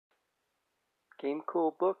Game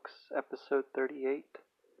Cool Books, episode 38.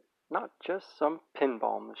 Not just some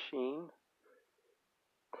pinball machine.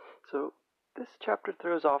 So, this chapter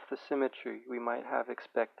throws off the symmetry we might have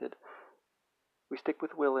expected. We stick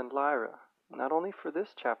with Will and Lyra, not only for this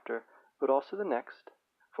chapter, but also the next,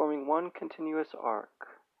 forming one continuous arc.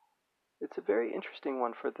 It's a very interesting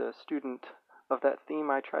one for the student of that theme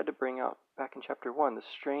I tried to bring out back in chapter 1, the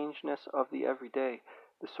strangeness of the everyday,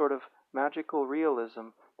 the sort of magical realism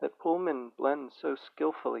that Pullman blends so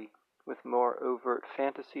skillfully with more overt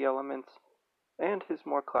fantasy elements and his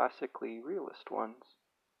more classically realist ones.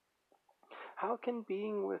 How can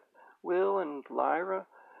being with Will and Lyra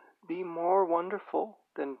be more wonderful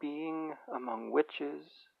than being among witches?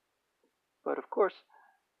 But of course,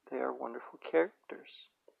 they are wonderful characters.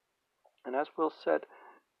 And as Will said,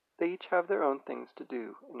 they each have their own things to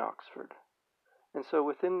do in Oxford. And so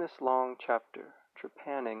within this long chapter,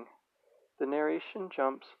 Trepanning, the narration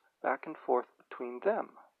jumps back and forth between them,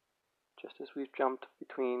 just as we've jumped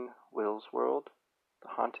between Will's world, the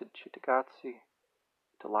haunted Cittàgazze,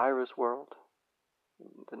 to Lyra's world,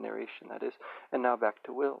 the narration that is, and now back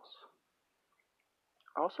to Will's.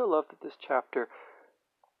 I also love that this chapter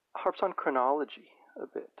harps on chronology a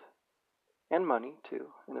bit, and money too,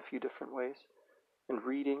 in a few different ways, and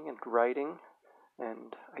reading and writing,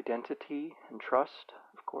 and identity and trust,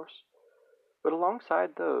 of course. But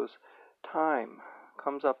alongside those, time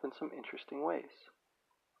comes up in some interesting ways.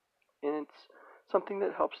 And it's something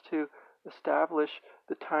that helps to establish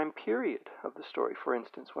the time period of the story. For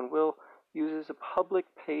instance, when Will uses a public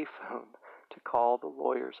payphone to call the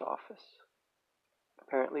lawyer's office.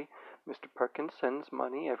 Apparently, Mr. Perkins sends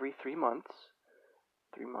money every 3 months.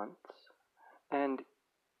 3 months. And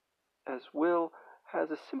as Will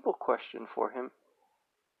has a simple question for him,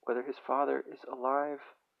 whether his father is alive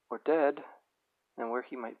or dead, and where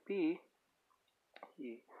he might be,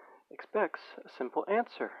 he expects a simple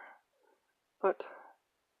answer. But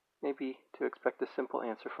maybe to expect a simple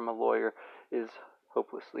answer from a lawyer is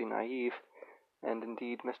hopelessly naive, and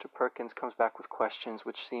indeed Mr. Perkins comes back with questions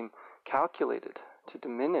which seem calculated to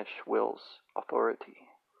diminish Will's authority.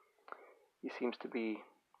 He seems to be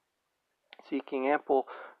seeking ample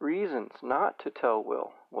reasons not to tell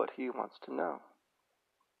Will what he wants to know.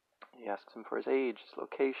 He asks him for his age, his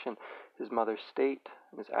location, his mother's state,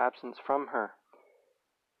 and his absence from her.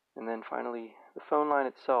 And then finally, the phone line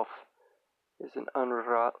itself is an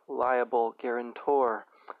unreliable guarantor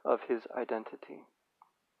of his identity.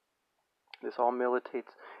 This all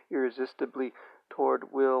militates irresistibly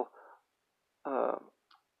toward Will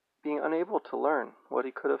being unable to learn what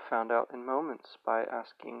he could have found out in moments by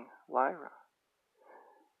asking Lyra.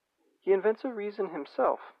 He invents a reason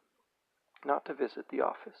himself not to visit the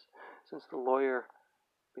office, since the lawyer,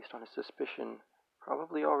 based on his suspicion,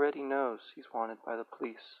 probably already knows he's wanted by the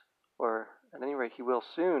police, or at any rate he will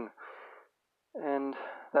soon. And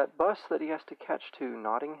that bus that he has to catch to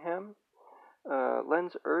Nottingham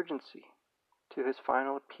lends urgency to his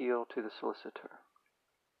final appeal to the solicitor.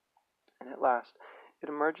 And at last, it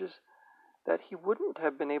emerges that he wouldn't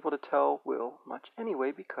have been able to tell Will much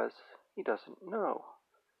anyway because he doesn't know.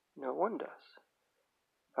 No one does.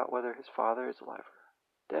 About whether his father is alive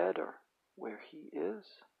or dead or where he is.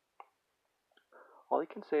 All he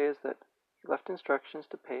can say is that he left instructions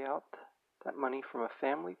to pay out that money from a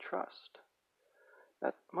family trust.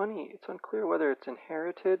 That money, it's unclear whether it's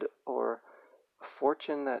inherited or a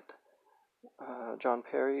fortune that John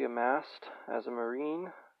Perry amassed as a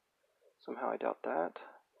Marine. Somehow I doubt that.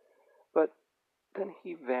 But then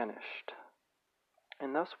he vanished.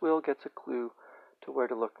 And thus Will gets a clue to where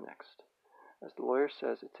to look next. As the lawyer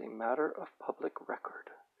says, it's a matter of public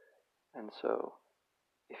record. And so,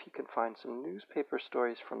 if he can find some newspaper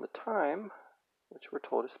stories from the time, which were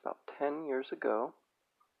told us about 10 years ago,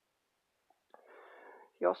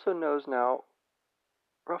 he also knows now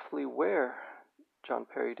roughly where John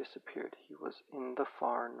Perry disappeared. He was in the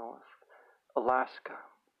far north, Alaska,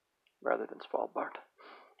 rather than Svalbard.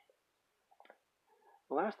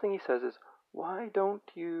 The last thing he says is, "Why don't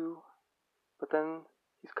you..." But then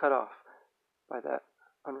he's cut off by that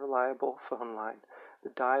unreliable phone line. The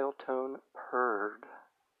dial tone purred,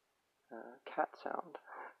 cat sound,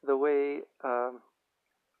 the way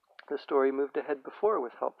the story moved ahead before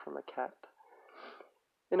with help from a cat.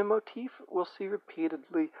 In a motif we'll see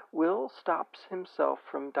repeatedly, Will stops himself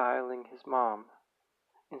from dialing his mom.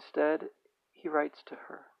 Instead, he writes to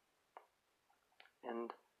her.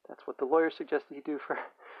 And that's what the lawyer suggested he do for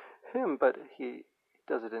him, but he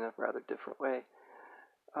does it in a rather different way.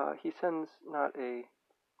 He sends not a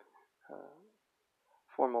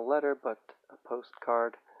formal letter, but a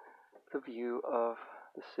postcard, the view of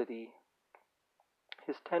the city.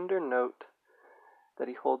 His tender note that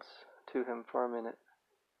he holds to him for a minute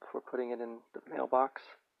before putting it in the mailbox,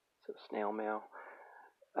 so snail mail,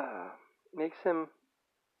 makes him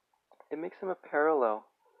a parallel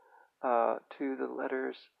to the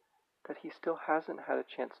letters that he still hasn't had a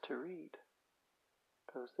chance to read,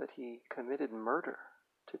 those that he committed murder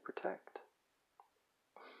to protect.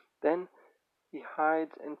 Then he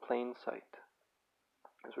hides in plain sight.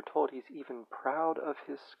 As we're told, he's even proud of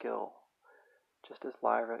his skill, just as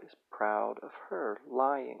Lyra is proud of her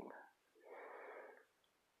lying.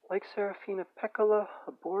 Like Serafina Pekkala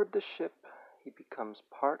aboard the ship, he becomes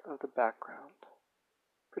part of the background,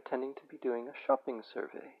 pretending to be doing a shopping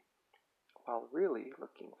survey, while really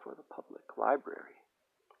looking for the public library.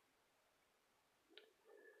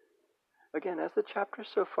 Again, as the chapters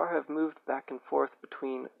so far have moved back and forth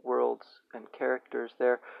between worlds and characters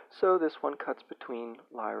there, so this one cuts between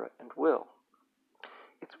Lyra and Will.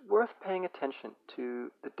 It's worth paying attention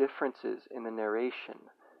to the differences in the narration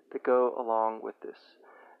that go along with this,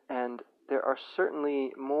 and there are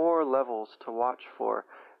certainly more levels to watch for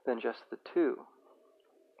than just the two.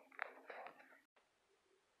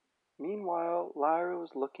 Meanwhile, Lyra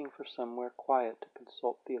was looking for somewhere quiet to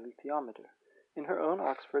consult the alethiometer. In her own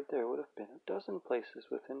Oxford there would have been a dozen places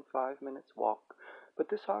within 5 minutes' walk, but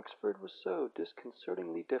this Oxford was so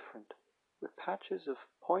disconcertingly different, with patches of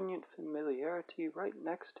poignant familiarity right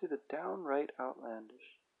next to the downright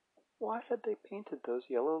outlandish. Why had they painted those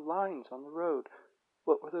yellow lines on the road?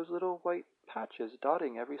 What were those little white patches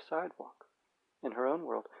dotting every sidewalk? In her own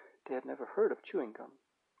world, they had never heard of chewing gum.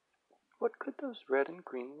 What could those red and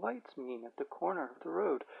green lights mean at the corner of the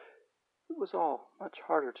road? It was all much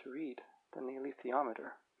harder to read than the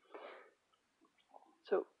alethiometer.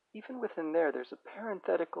 So even within there's a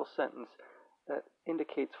parenthetical sentence that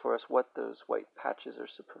indicates for us what those white patches are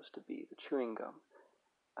supposed to be, the chewing gum.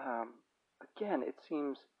 Again, it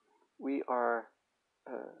seems we are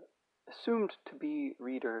assumed to be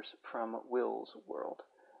readers from Will's world,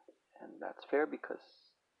 and that's fair because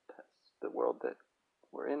that's the world that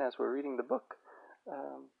we're in as we're reading the book.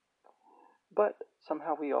 But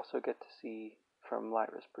somehow we also get to see from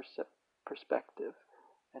Lyra's perspective,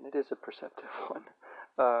 and it is a perceptive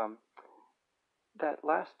one. That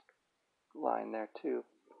last line there too,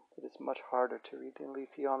 that it's much harder to read the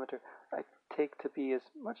alethiometer, I take to be, as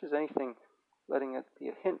much as anything, letting it be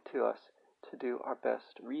a hint to us to do our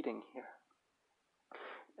best reading here.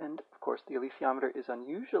 And of course the alethiometer is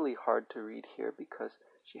unusually hard to read here because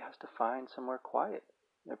she has to find somewhere quiet.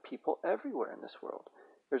 There are people everywhere in this world.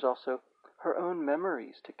 There's also her own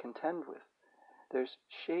memories to contend with. There's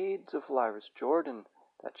shades of Lyra's Jordan,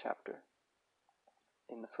 that chapter,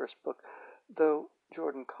 in the first book, though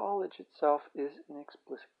Jordan College itself is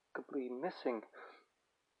inexplicably missing.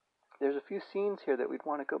 There's a few scenes here that we'd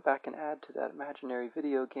want to go back and add to that imaginary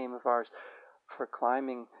video game of ours for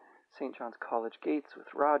climbing St. John's College gates with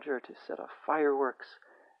Roger to set off fireworks,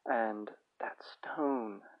 and that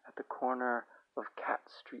stone at the corner of Cat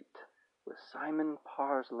Street with Simon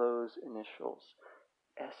Parslow's initials,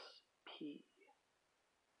 SP.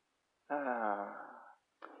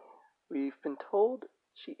 We've been told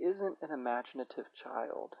she isn't an imaginative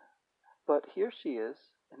child, but here she is,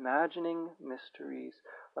 imagining mysteries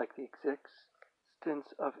like the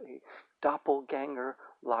existence of a doppelganger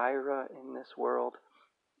Lyra in this world,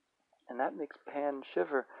 and that makes Pan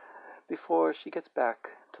shiver before she gets back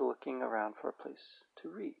to looking around for a place to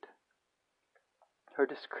read. Her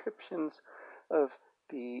descriptions of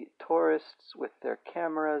the tourists with their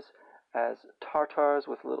cameras as Tartars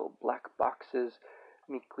with little black boxes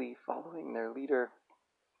meekly following their leader,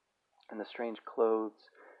 and the strange clothes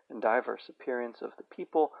and diverse appearance of the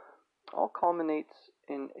people all culminates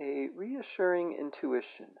in a reassuring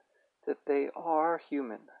intuition that they are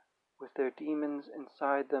human, with their demons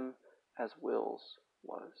inside them as Will's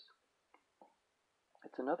was.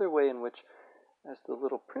 It's another way in which, as the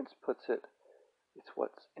Little Prince puts it, it's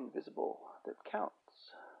what's invisible that counts.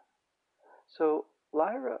 So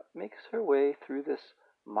Lyra makes her way through this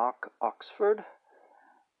mock Oxford,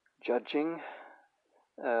 judging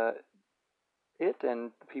it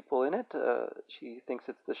and the people in it. She thinks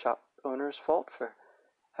it's the shop owner's fault for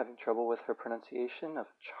having trouble with her pronunciation of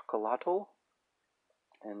chocolatl,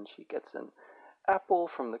 and she gets an apple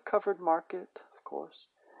from the covered market, of course.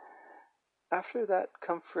 After that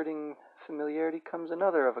comforting familiarity comes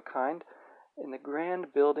another of a kind, in the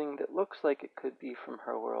grand building that looks like it could be from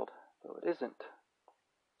her world, though it isn't.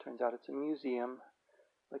 Turns out it's a museum,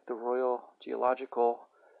 like the Royal Geological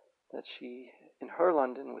that she, in her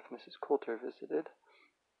London with Mrs. Coulter, visited.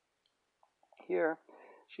 Here,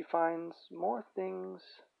 she finds more things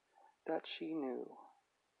that she knew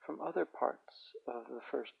from other parts of the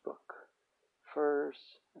first book, furs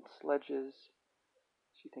and sledges.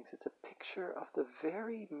 She thinks it's a picture of the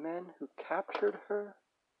very men who captured her.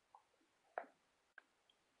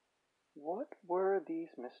 What were these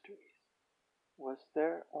mysteries? Was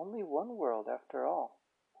there only one world after all,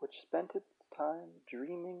 which spent its time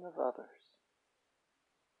dreaming of others?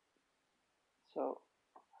 So,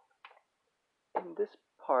 in this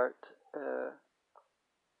part,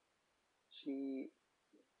 she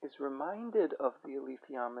is reminded of the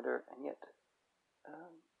alethiometer and yet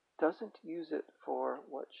doesn't use it for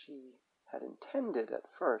what she had intended at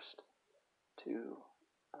first to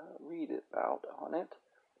read about on it.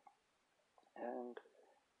 And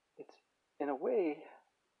it's, in a way,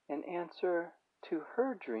 an answer to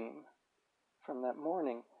her dream from that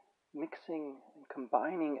morning, mixing and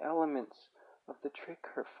combining elements of the trick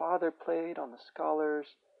her father played on the scholars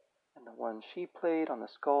and the one she played on the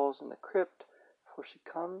skulls in the crypt, for she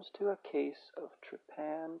comes to a case of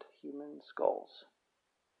trepanned human skulls.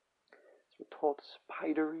 As we're told,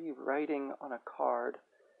 spidery writing on a card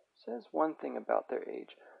says one thing about their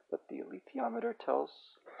age, but the alethiometer tells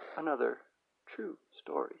another true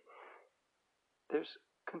story. There's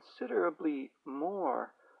considerably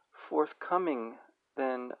more forthcoming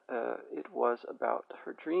than it was about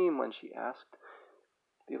her dream when she asked.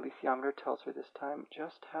 The alethiometer tells her this time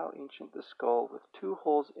just how ancient the skull with 2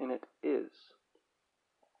 holes in it is.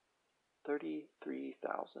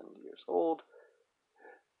 33,000 years old,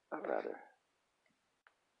 rather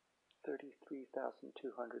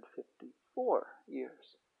 33,254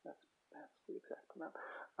 years. That's the exact amount.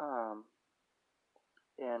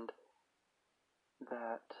 And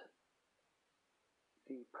that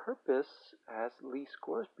the purpose, as Lee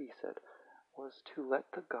Scoresby said, was to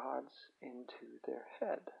let the gods into their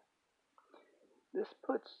head. This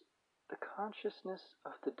puts the consciousness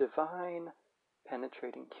of the divine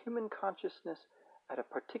penetrating human consciousness at a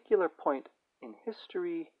particular point in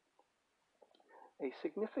history, a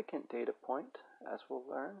significant data point, as we'll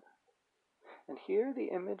learn. And here the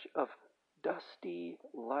image of dusty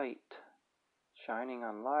light shining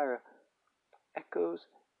on Lyra echoes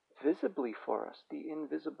visibly for us the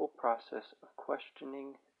invisible process of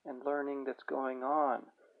questioning and learning that's going on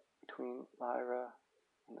between Lyra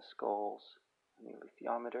and the skulls and the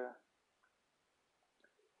alethiometer.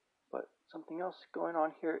 But something else going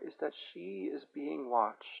on here is that she is being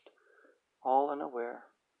watched, all unaware,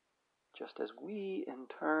 just as we in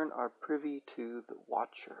turn are privy to the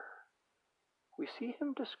watcher. We see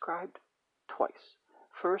him described twice.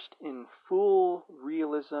 First, in full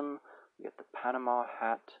realism, we get the Panama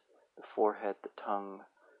hat, the forehead, the tongue,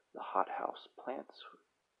 the hothouse plants,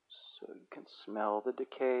 so you can smell the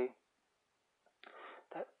decay.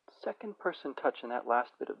 That second person touch in that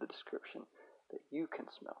last bit of the description that you can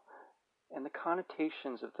smell, and the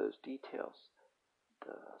connotations of those details,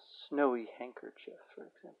 the snowy handkerchief, for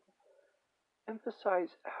example, emphasize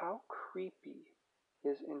how creepy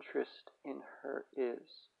his interest in her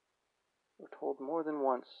is. We're told more than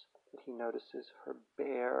once that he notices her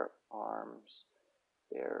bare arms,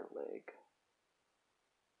 bare leg,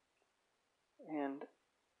 and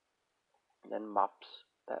then mops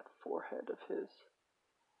that forehead of his.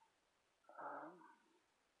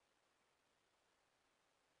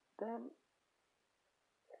 Then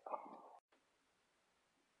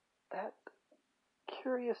that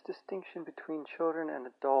curious distinction between children and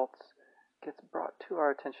adults gets brought to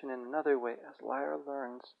our attention in another way as Lyra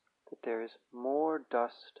learns that there is more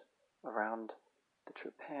dust around the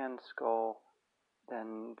trepanned skull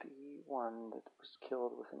than the one that was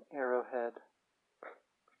killed with an arrowhead.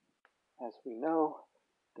 As we know,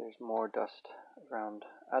 there's more dust around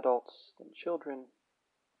adults than children,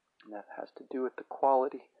 and that has to do with the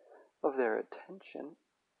quality of their attention.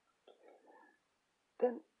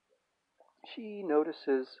 Then she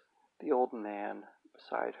notices the old man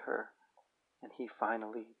beside her, and he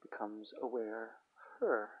finally becomes aware of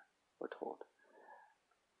her, we're told.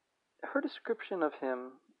 Her description of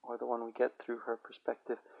him, or the one we get through her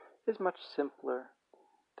perspective, is much simpler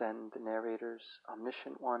than the narrator's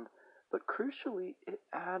omniscient one, but crucially it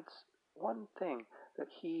adds one thing, that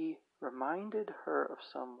he reminded her of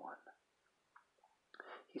someone.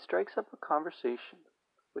 He strikes up a conversation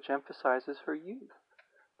which emphasizes her youth,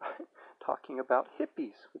 talking about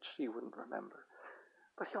hippies, which she wouldn't remember.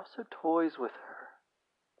 But he also toys with her,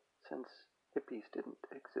 since hippies didn't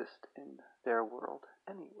exist in their world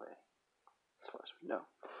anyway, as far as we know.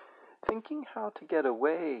 Thinking how to get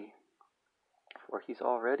away, for he's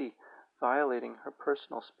already violating her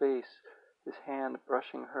personal space, his hand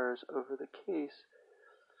brushing hers over the case,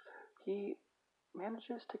 he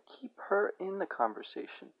manages to keep her in the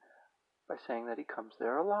conversation by saying that he comes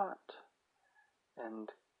there a lot, and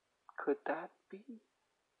Could that be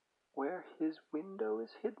where his window is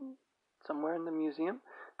hidden? Somewhere in the museum?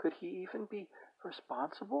 Could he even be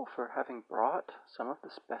responsible for having brought some of the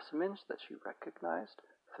specimens that she recognized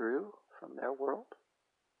through from their world?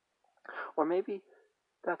 Or maybe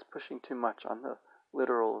that's pushing too much on the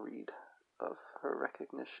literal read of her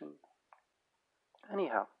recognition.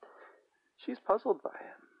 Anyhow, she's puzzled by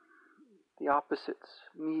him, the opposites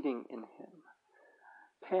meeting in him.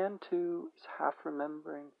 Pan, too, is half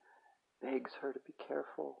remembering, begs her to be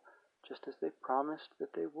careful, just as they promised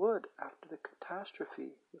that they would after the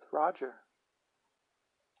catastrophe with Roger.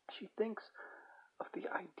 She thinks of the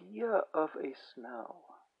idea of a smell,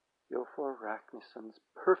 Iofur Raknison's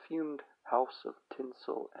perfumed house of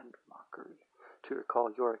tinsel and mockery, to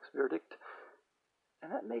recall Yorick's verdict,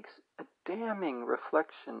 and that makes a damning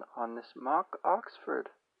reflection on this mock Oxford.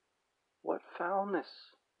 What foulness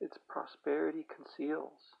its prosperity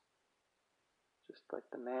conceals, just like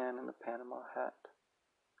the man in the Panama hat.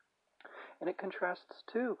 And it contrasts,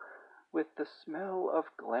 too, with the smell of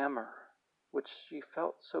glamour, which she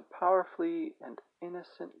felt so powerfully and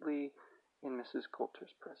innocently in Mrs.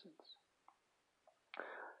 Coulter's presence.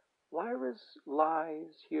 Lyra's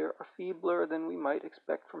lies here are feebler than we might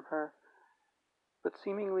expect from her, but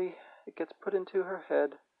seemingly it gets put into her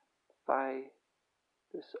head by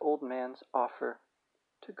this old man's offer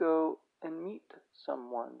to go and meet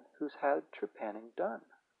someone who's had trepanning done.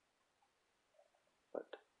 But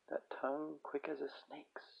that tongue, quick as a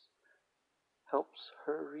snake's, helps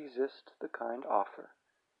her resist the kind offer.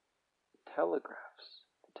 It telegraphs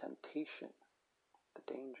the temptation,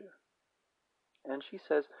 the danger. And she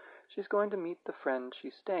says she's going to meet the friend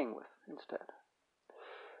she's staying with instead.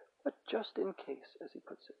 But just in case, as he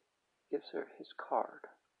puts it, gives her his card.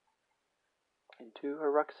 Into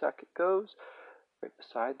her rucksack it goes, right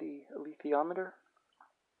beside the alethiometer.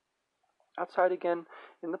 Outside again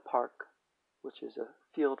in the park, which is a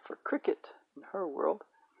field for cricket in her world,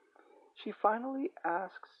 she finally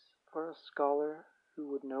asks for a scholar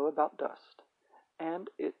who would know about dust, and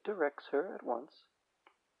it directs her at once.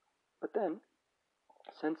 But then,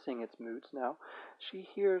 sensing its moods now, she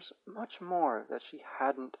hears much more that she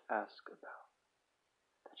hadn't asked about,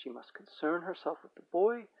 that she must concern herself with the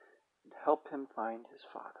boy and help him find his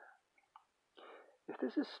father. If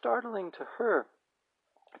this is startling to her,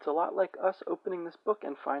 it's a lot like us opening this book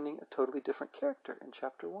and finding a totally different character in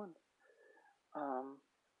chapter 1.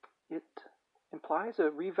 It implies a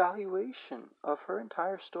revaluation of her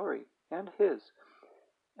entire story and his,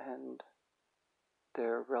 and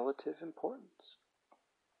their relative importance.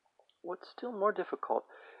 What's still more difficult,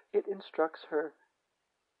 it instructs her,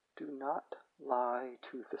 do not lie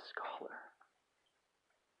to the scholar.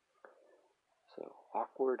 So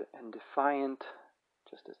awkward and defiant,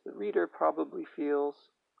 just as the reader probably feels,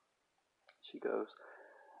 she goes,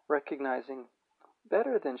 recognizing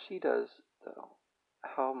better than she does, though,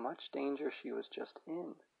 how much danger she was just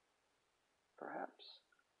in. Perhaps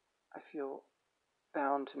I feel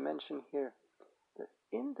bound to mention here that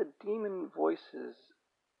in the Demon Voices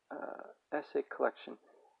essay collection,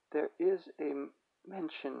 there is a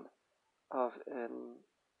mention of an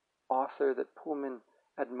author that Pullman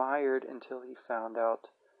admired until he found out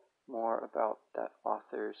more about that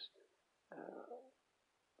author's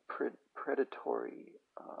predatory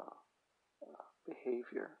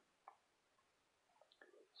behavior.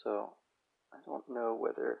 So I don't know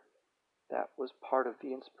whether that was part of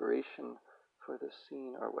the inspiration for this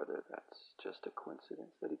scene or whether that's just a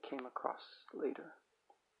coincidence that he came across later.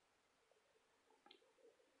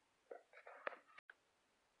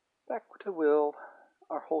 Back to Will,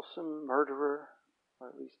 our wholesome murderer, or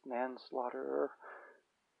at least manslaughterer.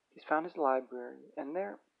 He's found his library, and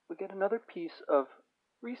there we get another piece of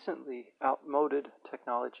recently outmoded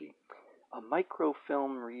technology, a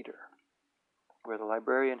microfilm reader, where the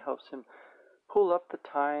librarian helps him pull up the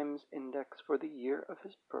Times index for the year of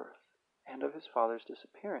his birth and of his father's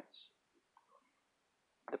disappearance.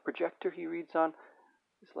 The projector he reads on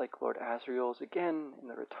is like Lord Asriel's again in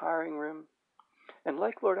the retiring room, and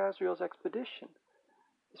like Lord Asriel's expedition,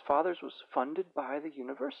 his father's was funded by the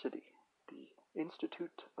university, the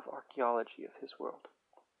Institute of Archaeology of his world.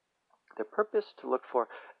 Their purpose to look for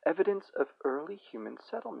evidence of early human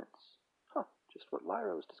settlements. Just what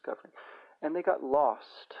Lyra was discovering. And they got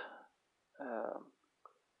lost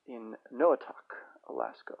in Noatak,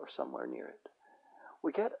 Alaska, or somewhere near it.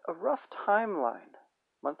 We get a rough timeline,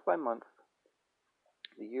 month by month.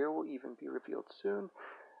 The year will even be revealed soon.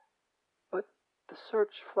 But the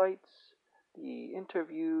search flights, the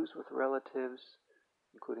interviews with relatives,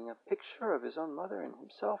 including a picture of his own mother and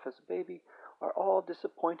himself as a baby, are all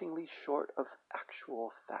disappointingly short of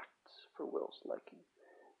actual facts for Will's liking.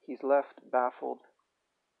 he's left baffled.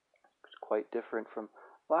 It's quite different from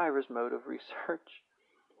Lyra's mode of research,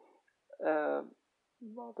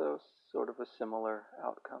 although sort of a similar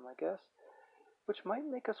outcome, I guess, which might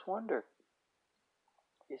make us wonder,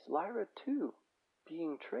 is Lyra too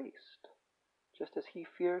being traced, just as he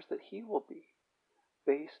fears that he will be,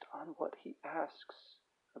 based on what he asks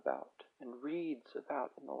about and reads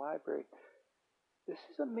about in the library? This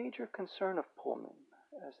is a major concern of Pullman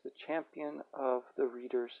as the champion of the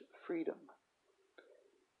reader's freedom.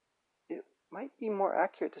 It might be more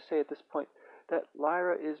accurate to say at this point that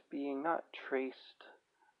Lyra is being not traced,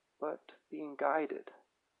 but being guided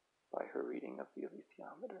by her reading of the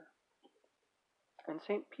alethiometer. And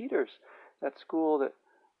St. Peter's, that school that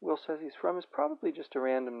Will says he's from, is probably just a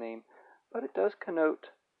random name, but it does connote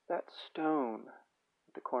that stone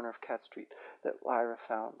at the corner of Cat Street that Lyra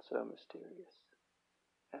found so mysterious.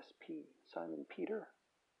 S.P. Simon Peter.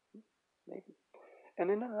 Maybe.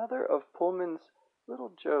 And in another of Pullman's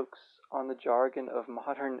little jokes on the jargon of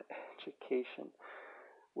modern education,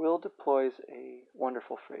 Will deploys a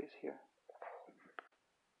wonderful phrase here.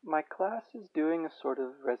 My class is doing a sort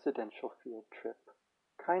of residential field trip,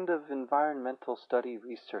 kind of environmental study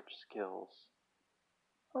research skills.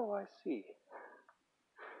 Oh, I see.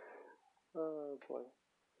 Oh, boy.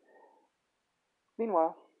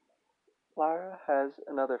 Meanwhile, Lyra has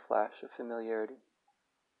another flash of familiarity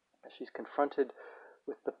as she's confronted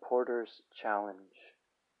with the porter's challenge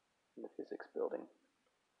in the physics building.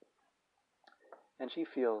 And she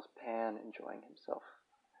feels Pan enjoying himself.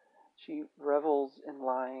 She revels in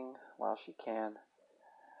lying while she can.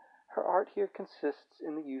 Her art here consists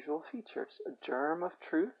in the usual features: a germ of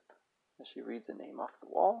truth, as she reads a name off the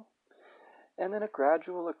wall, and then a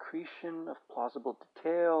gradual accretion of plausible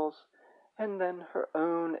details, and then her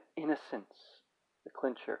own innocence, the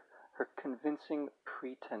clincher, her convincing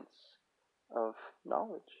pretense of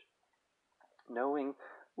knowledge. Knowing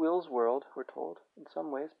Will's world, we're told, in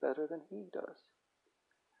some ways better than he does.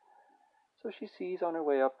 So she sees on her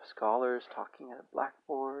way up scholars talking at a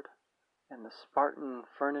blackboard, and the Spartan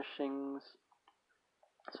furnishings.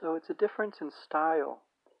 So it's a difference in style,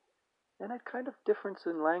 and a kind of difference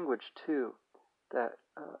in language, too, that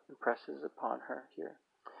impresses upon her here.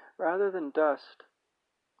 Rather than dust,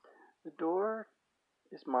 the door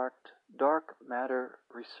is marked Dark Matter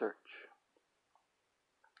Research.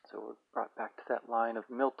 So we're brought back to that line of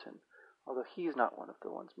Milton, although he's not one of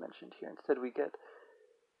the ones mentioned here. Instead we get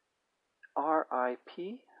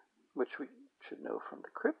R.I.P., which we should know from the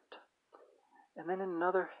crypt, and then in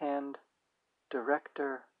another hand,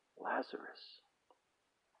 Director Lazarus.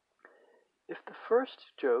 If the first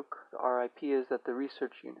joke, the R.I.P., is that the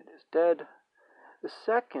research unit is dead, the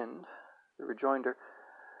second, the rejoinder,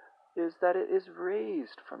 is that it is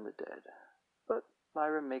raised from the dead. But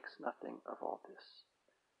Lyra makes nothing of all this.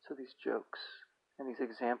 So these jokes and these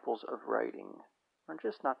examples of writing are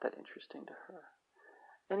just not that interesting to her,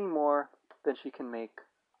 any more than she can make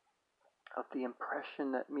of the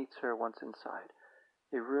impression that meets her once inside.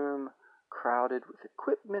 A room crowded with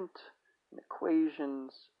equipment and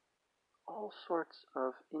equations, all sorts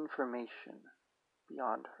of information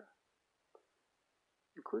beyond her,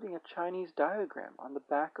 including a Chinese diagram on the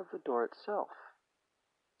back of the door itself.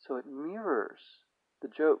 So it mirrors the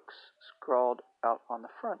jokes scrawled out on the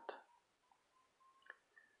front.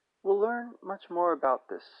 We'll learn much more about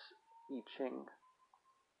this I Ching,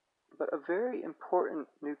 but a very important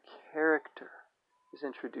new character is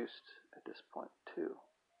introduced at this point, too.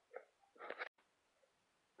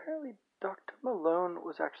 Apparently, Dr. Malone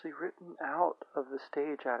was actually written out of the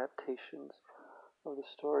stage adaptations of the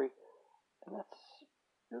story, and that's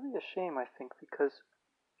really a shame, I think, because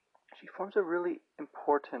she forms a really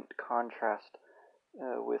important contrast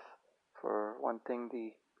with, for one thing,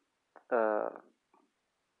 the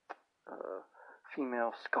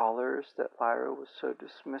female scholars that Lyra was so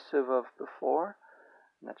dismissive of before,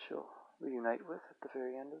 and that she'll reunite with at the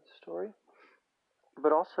very end of the story.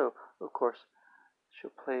 But also, of course,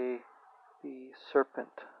 she'll play the serpent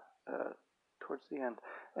towards the end.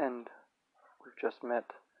 And we've just met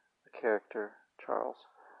the character, Charles,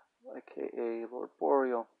 aka Lord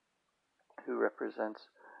Boreal, who represents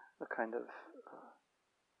a kind of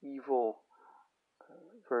evil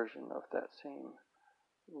version of that same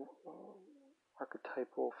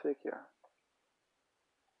archetypal figure.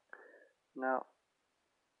 Now,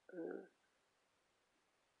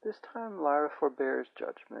 this time Lyra forbears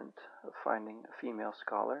judgment of finding a female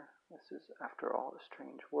scholar. This is, after all, a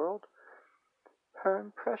strange world. Her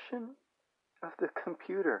impression of the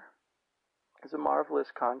computer is a marvelous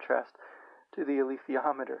contrast to the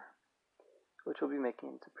alethiometer, which will be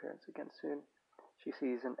making its appearance again soon. She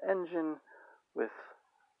sees an engine with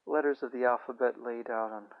letters of the alphabet laid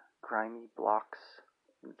out on grimy blocks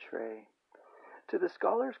in a tray. To the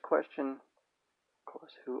scholar's question, of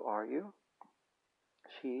course, who are you?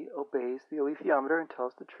 She obeys the alethiometer and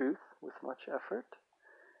tells the truth with much effort.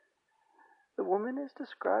 The woman is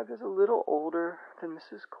described as a little older than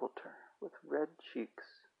Mrs. Coulter, with red cheeks,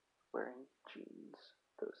 wearing jeans,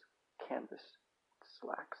 those canvas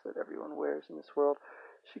slacks that everyone wears in this world.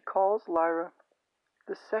 She calls Lyra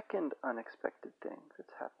the second unexpected thing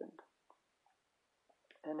that's happened.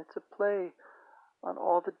 And it's a play on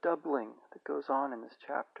all the doubling that goes on in this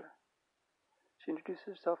chapter. She introduces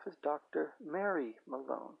herself as Dr. Mary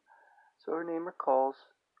Malone, so her name recalls,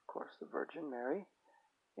 of course, the Virgin Mary,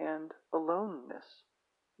 and aloneness.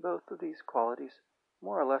 Both of these qualities,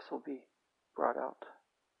 more or less, will be brought out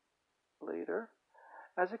later.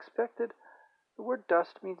 As expected, the word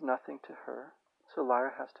dust means nothing to her, so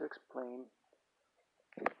Lyra has to explain.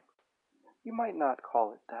 You might not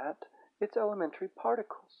call it that. It's elementary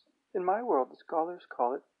particles. In my world, the scholars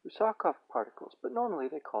call it Rusakov particles, but normally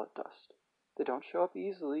they call it dust. They don't show up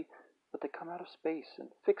easily, but they come out of space and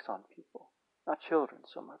fix on people. Not children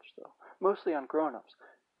so much, though. Mostly on grown-ups.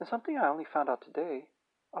 And something I only found out today.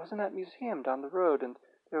 I was in that museum down the road, and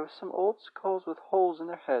there was some old skulls with holes in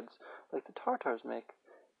their heads, like the Tartars make.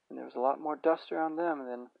 And there was a lot more dust around them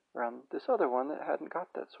than around this other one that hadn't got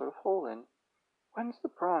that sort of hole in. When's the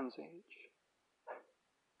Bronze Age?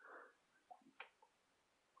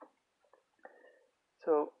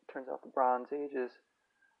 So, it turns out the Bronze Age is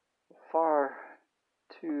far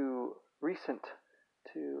too recent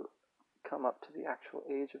to come up to the actual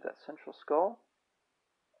age of that central skull.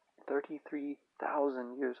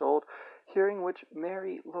 33,000 years old, hearing which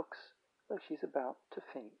Mary looks like she's about to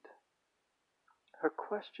faint. Her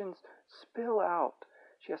questions spill out.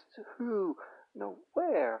 She asks who, no,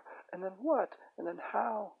 where, and then what, and then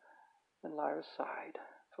how. And Lyra sighed,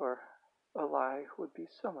 for a lie would be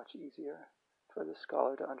so much easier for the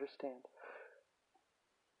scholar to understand.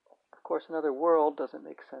 Of course, another world doesn't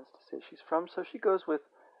make sense to say she's from, so she goes with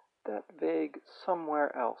that vague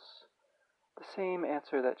somewhere else, the same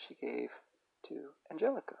answer that she gave to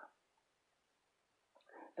Angelica.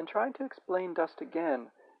 And trying to explain dust again,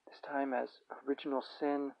 this time as original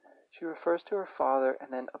sin, she refers to her father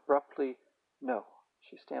and then abruptly, no,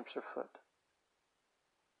 she stamps her foot.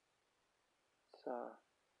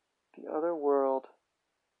 It's the other world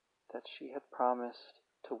that she had promised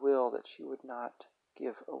to Will that she would not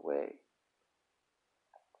give away.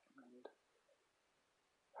 And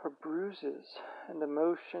her bruises and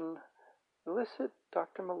emotion elicit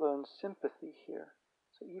Dr. Malone's sympathy here.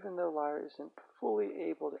 So even though Lyra isn't fully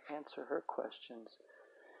able to answer her questions,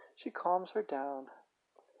 she calms her down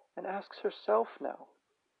and asks herself now,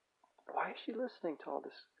 why is she listening to all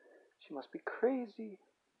this? She must be crazy.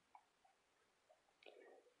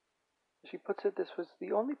 She puts it, this was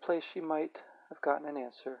the only place she might have gotten an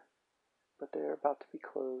answer, but they're about to be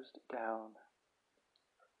closed down.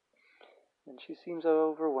 And she seems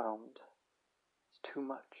overwhelmed. It's too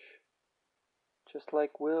much. Just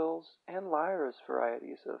like Will's and Lyra's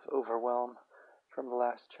varieties of overwhelm from the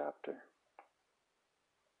last chapter.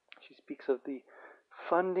 She speaks of the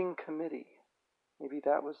funding committee. Maybe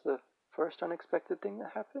that was the first unexpected thing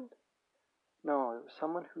that happened? No, it was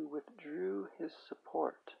someone who withdrew his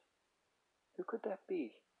support. Who could that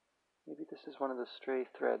be? Maybe this is one of the stray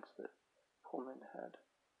threads that Pullman had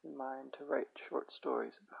in mind to write short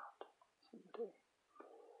stories about someday.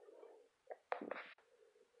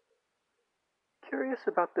 Curious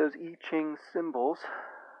about those I Ching symbols,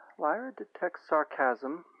 Lyra detects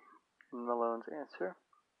sarcasm in Malone's answer.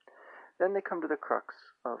 Then they come to the crux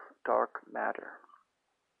of dark matter.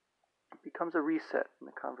 It becomes a reset in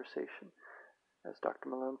the conversation as Dr.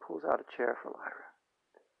 Malone pulls out a chair for Lyra.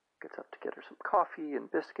 Gets up to get her some coffee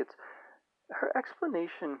and biscuits. Her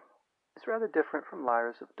explanation is rather different from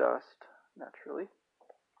Lyra's of dust, naturally.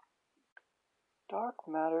 Dark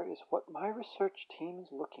matter is what my research team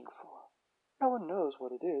is looking for. No one knows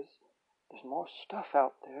what it is. There's more stuff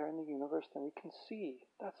out there in the universe than we can see.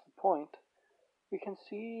 That's the point. We can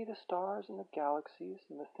see the stars and the galaxies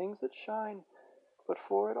and the things that shine, but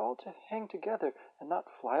for it all to hang together and not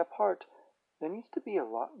fly apart, there needs to be a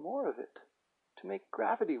lot more of it, to make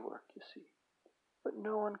gravity work, you see. But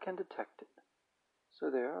no one can detect it. So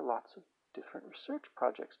there are lots of different research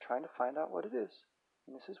projects trying to find out what it is,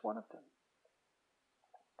 and this is one of them.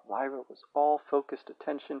 Lyra was all focused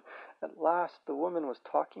attention. At last, the woman was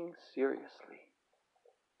talking seriously.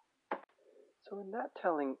 So in that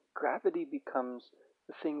telling, gravity becomes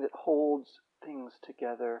the thing that holds things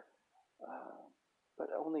together, but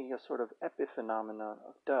only a sort of epiphenomenon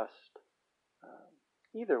of dust.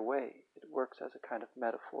 Either way, it works as a kind of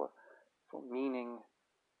metaphor for meaning,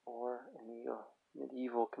 or in the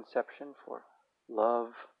medieval conception for love,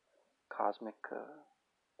 cosmic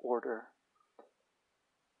order.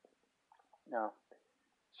 Now,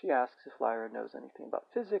 she asks if Lyra knows anything about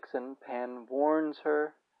physics, and Pan warns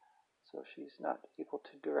her, so she's not able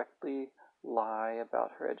to directly lie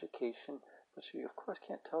about her education, but she, of course,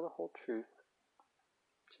 can't tell the whole truth.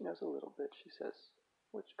 She knows a little bit, she says,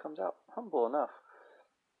 which comes out humble enough.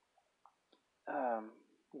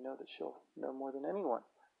 We know that she'll know more than anyone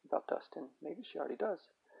about Dustin. Maybe she already does.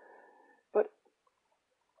 But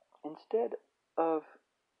instead of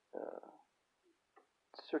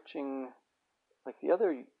searching like the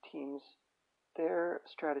other teams, their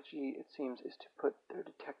strategy, it seems, is to put their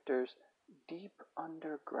detectors deep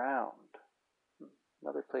underground.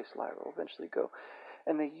 Another place Lyra will eventually go.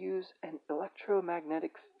 And they use an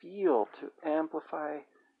electromagnetic field to amplify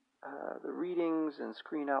the readings and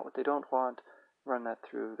screen out what they don't want, run that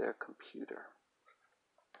through their computer.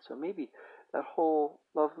 So maybe that whole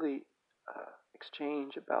lovely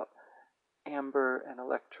exchange about Amber and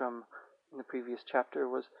Electrum in the previous chapter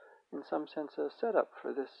was in some sense a setup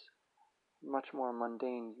for this much more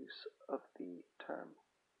mundane use of the term.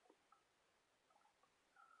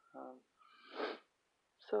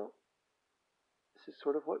 So this is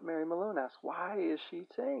sort of what Mary Malone asks. Why is she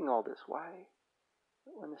saying all this? Why,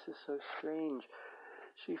 when this is so strange?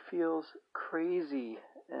 She feels crazy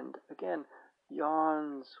and, again,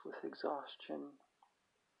 yawns with exhaustion.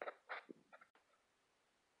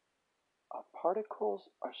 Our particles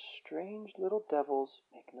are strange little devils,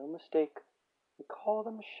 make no mistake. We call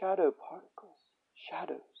them shadow particles.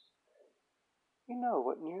 Shadows. You know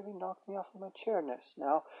what nearly knocked me off of my chair just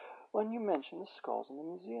now when you mentioned the skulls in the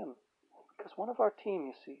museum. Because one of our team,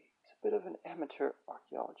 you see, is a bit of an amateur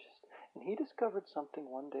archaeologist, and he discovered something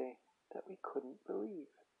one day that we couldn't believe.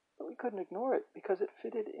 But we couldn't ignore it because it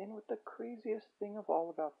fitted in with the craziest thing of all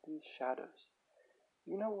about these shadows.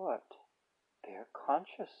 You know what? They're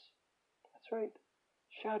conscious. That's right.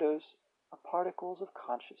 Shadows are particles of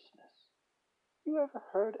consciousness. You ever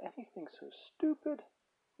heard anything so stupid?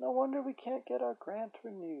 No wonder we can't get our grant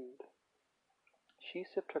renewed. She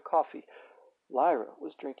sipped her coffee. Lyra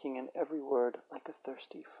was drinking in every word like a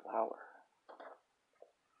thirsty flower.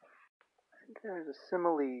 I think there is a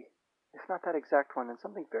simile, if not that exact one, and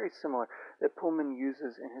something very similar that Pullman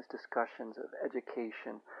uses in his discussions of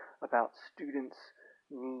education about students'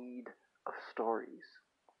 need of stories.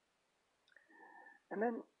 And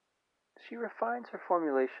then she refines her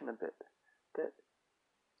formulation a bit, that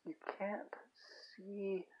you can't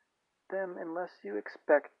see them unless you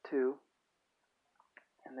expect to.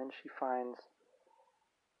 And then she finds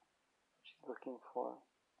what she's looking for,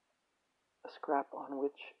 a scrap on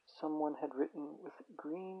which someone had written with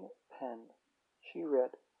green pen. She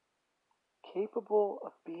read, "Capable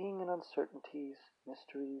of being in uncertainties,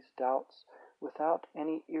 mysteries, doubts, without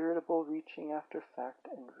any irritable reaching after fact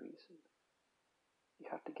and reason." You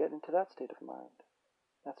have to get into that state of mind.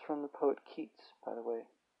 That's from the poet Keats, by the way.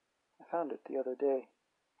 I found it the other day.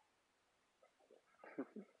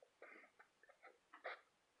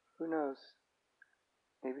 Who knows?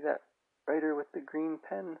 Maybe that writer with the green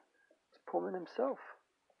pen is Pullman himself.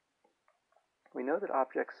 We know that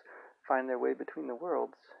objects find their way between the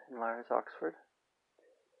worlds in Lyra's Oxford.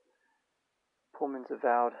 Pullman's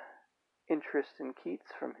avowed interest in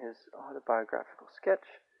Keats from his autobiographical sketch,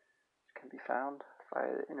 which can be found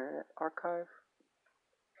via the Internet Archive.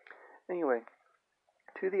 Anyway,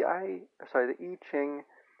 to the I Ching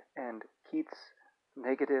and Keats'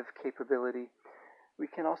 negative capability, we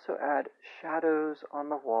can also add shadows on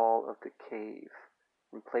the wall of the cave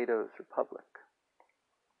in Plato's Republic.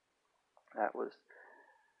 That was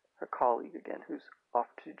her colleague again, who's off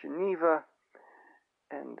to Geneva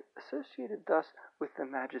and associated thus with the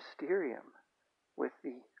magisterium, with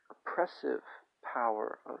the oppressive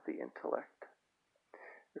power of the intellect.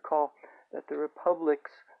 Recall that the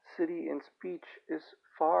Republic's city in speech is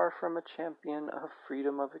far from a champion of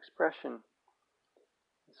freedom of expression,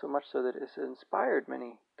 so much so that it has inspired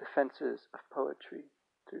many defenses of poetry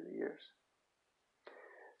through the years.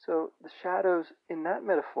 So the shadows in that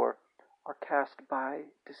metaphor are cast by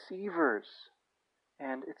deceivers,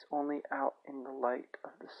 and it's only out in the light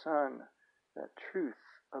of the sun that truth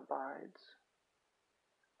abides.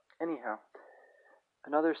 Anyhow,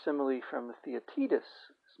 another simile from the Theaetetus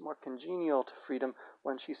is more congenial to freedom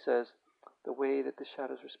when she says the way that the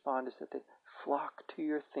shadows respond is that they flock to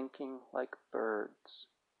your thinking like birds.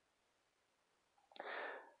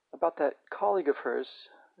 About that colleague of hers,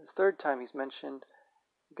 the third time he's mentioned,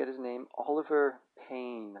 you get his name, Oliver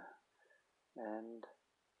Payne. And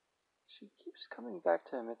she keeps coming back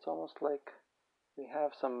to him. It's almost like we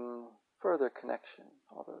have some further connection,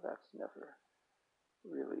 although that's never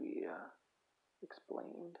really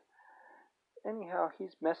explained. Anyhow,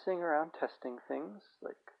 he's messing around testing things,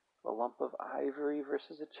 like a lump of ivory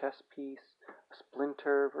versus a chess piece, a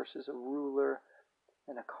splinter versus a ruler,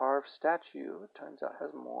 and a carved statue, it turns out,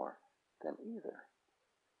 has more than either.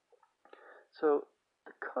 So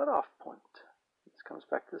the cutoff point, this comes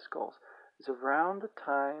back to the skulls, is around the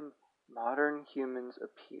time modern humans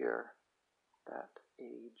appear, that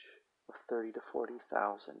age of 30 to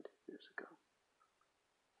 40,000 years ago.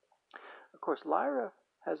 Of course, Lyra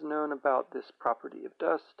has known about this property of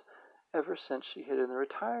dust ever since she hid in the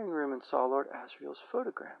retiring room and saw Lord Asriel's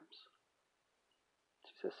photographs.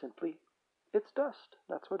 She says simply, it's dust.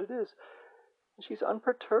 That's what it is. And she's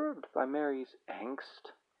unperturbed by Mary's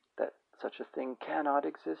angst that such a thing cannot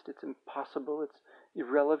exist. It's impossible. It's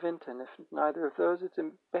irrelevant. And if neither of those, it's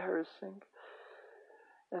embarrassing.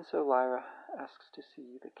 And so Lyra asks to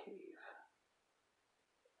see the cave.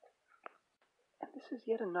 And this is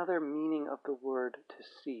yet another meaning of the word to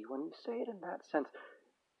see. When you say it in that sense,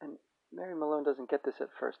 and Mary Malone doesn't get this at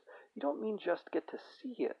first, you don't mean just get to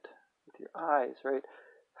see it with your eyes, right?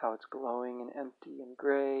 How it's glowing and empty and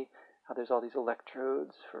gray, how there's all these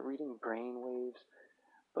electrodes for reading brain waves.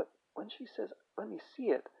 But when she says, let me see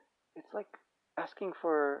it, it's like asking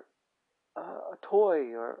for a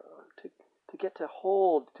toy, or to get to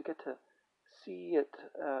hold, to get to see it,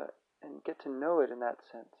 and get to know it in that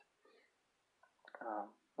sense.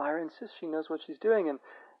 Lyra insists she knows what she's doing, and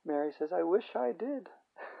Mary says, I wish I did.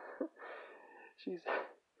 She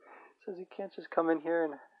says you can't just come in here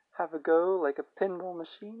and have a go like a pinball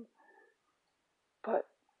machine. But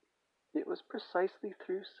it was precisely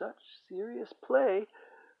through such serious play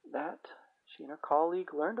that she and her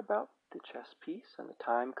colleague learned about the chess piece and the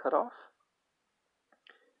time cut off,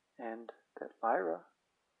 and that Lyra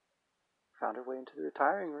found her way into the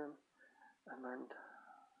retiring room and learned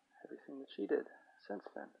everything that she did since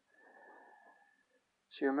then.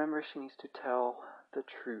 She remembers she needs to tell the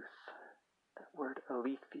truth. That word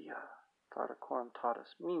aletheia, Father Coram taught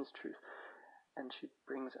us, means truth. And she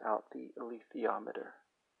brings out the alethiometer.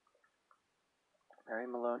 Mary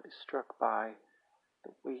Malone is struck by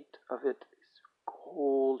the weight of it, this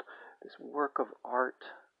gold, this work of art,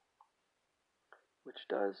 which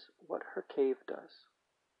does what her cave does.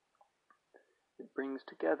 It brings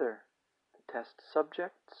together the test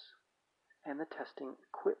subjects and the testing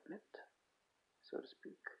equipment, so to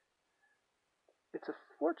speak. It's a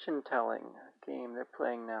fortune-telling game they're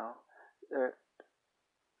playing now.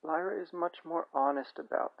 Lyra is much more honest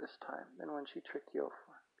about this time than when she tricked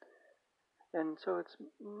Iofur. And so it's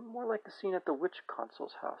more like the scene at the witch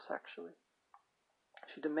consul's house, actually.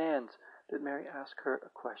 She demands that Mary ask her a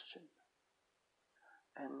question.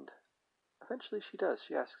 And eventually she does.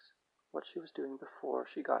 She asks what she was doing before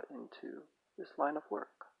she got into this line of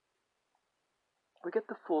work. We get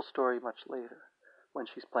the full story much later, when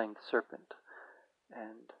she's playing the serpent.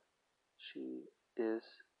 And she is,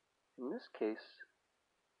 in this case,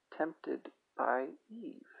 tempted by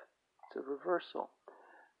Eve. It's a reversal.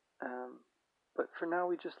 But for now,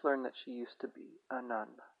 we just learn that she used to be a nun,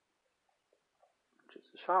 which is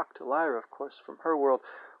a shock to Lyra, of course, from her world,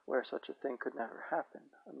 where such a thing could never happen,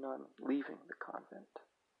 a nun leaving the convent.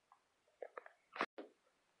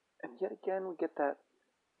 And yet again, we get that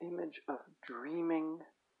image of dreaming.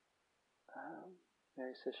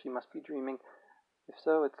 Mary says she must be dreaming. If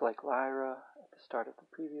so, it's like Lyra at the start of the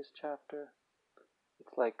previous chapter.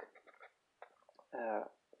 It's like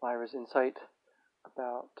Lyra's insight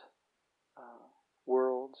about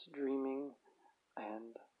worlds, dreaming,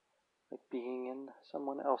 and like being in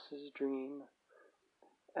someone else's dream.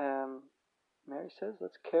 Mary says,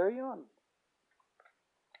 let's carry on.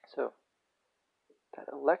 So, that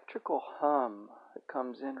electrical hum that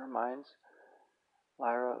comes in reminds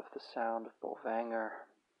Lyra of the sound of Bolvangar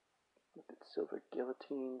with its silver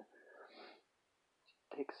guillotine.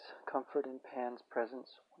 She takes comfort in Pan's presence,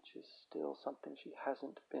 which is still something she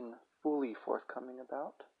hasn't been fully forthcoming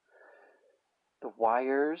about. The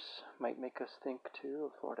wires might make us think, too,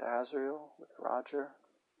 of Lord Asriel with Roger.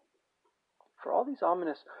 For all these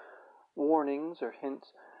ominous warnings or hints,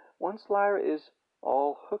 once Lyra is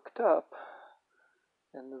all hooked up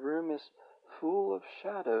and the room is full of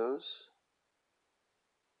shadows,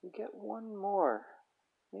 we get one more,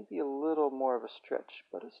 maybe a little more of a stretch,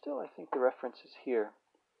 but it's still, I think, the reference is here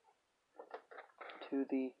to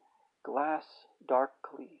the glass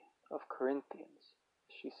darkly of Corinthians.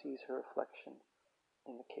 She sees her reflection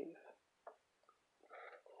in the cave.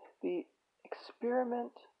 The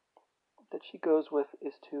experiment that she goes with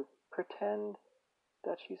is to pretend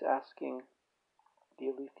that she's asking the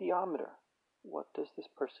alethiometer. What does this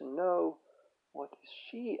person know? What is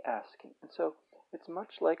she asking? And so it's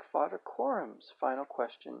much like Father Quorum's final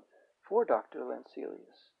question for Dr.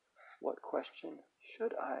 Lancelius. What question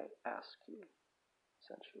should I ask you?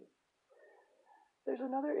 Essentially. There's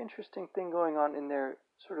another interesting thing going on in their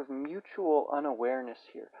sort of mutual unawareness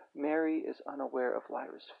here. Mary is unaware of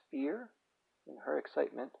Lyra's fear in her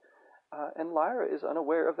excitement, and Lyra is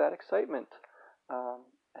unaware of that excitement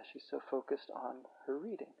as she's so focused on her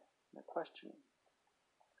reading and her questioning.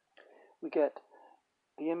 We get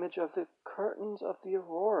the image of the curtains of the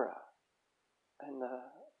aurora and the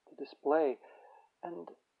display, and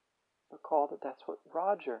recall that that's what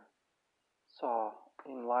Roger saw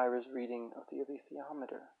in Lyra's reading of the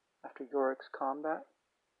alethiometer after Yorick's combat.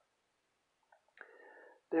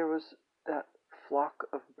 There was that flock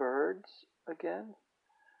of birds again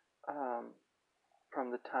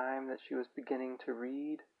from the time that she was beginning to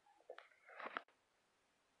read.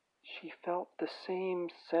 She felt the same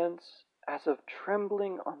sense as of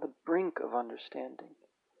trembling on the brink of understanding.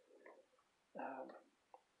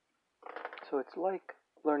 So it's like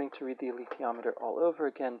learning to read the alethiometer all over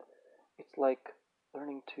again. It's like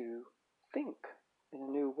learning to think in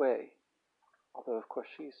a new way, although of course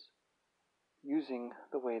she's using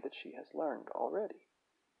the way that she has learned already.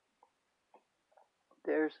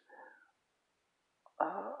 There's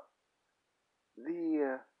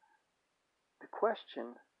the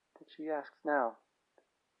question that she asks now,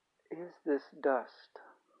 is this dust?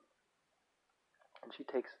 And she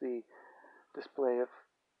takes the display of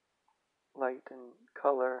light and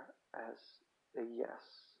color as a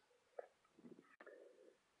yes.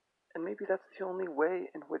 And maybe that's the only way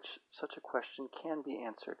in which such a question can be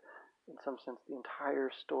answered. In some sense, the entire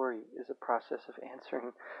story is a process of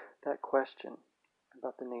answering that question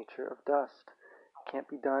about the nature of dust. It can't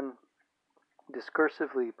be done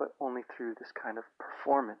discursively, but only through this kind of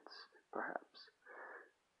performance, perhaps.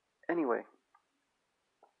 Anyway,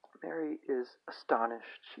 Mary is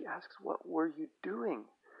astonished. She asks, "What were you doing?"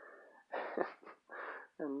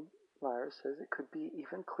 And Lyra says it could be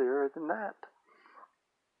even clearer than that.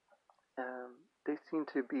 They seem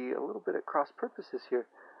to be a little bit at cross purposes here.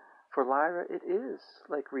 For Lyra, it is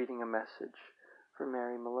like reading a message. For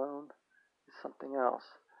Mary Malone, it's something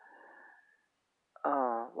else.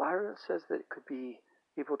 Lyra says that it could be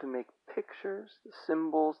able to make pictures, the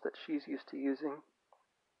symbols that she's used to using,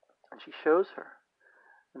 and she shows her,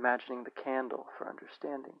 imagining the candle for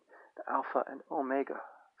understanding, the alpha and omega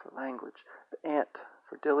for language, the ant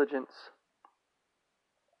for diligence.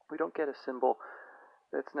 We don't get a symbol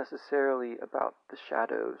that's necessarily about the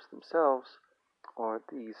shadows themselves or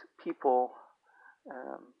these people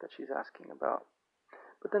that she's asking about.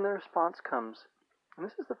 But then the response comes, and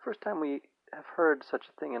this is the first time we have heard such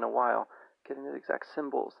a thing in a while, getting the exact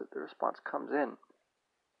symbols that the response comes in.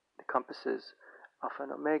 The compasses, alpha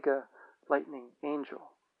and omega, lightning,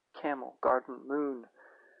 angel, camel, garden, moon.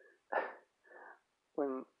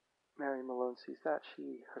 When Mary Malone sees that,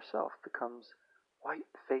 she herself becomes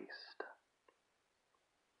white-faced.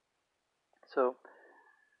 So,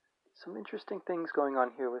 some interesting things going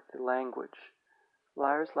on here with the language.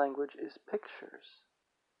 Lyra's language is pictures,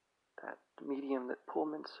 that medium that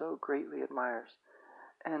Pullman so greatly admires.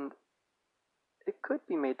 And it could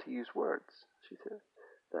be made to use words, she says.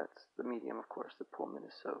 That's the medium, of course, that Pullman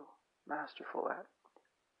is so masterful at.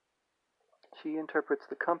 She interprets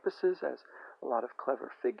the compasses as a lot of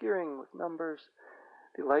clever figuring with numbers,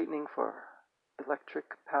 the lightning for electric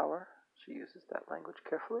power. She uses that language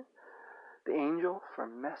carefully. The angel for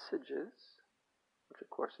messages, which of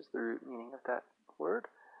course is the root meaning of that word.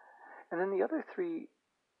 And then the other three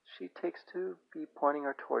she takes to be pointing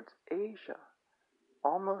her towards Asia,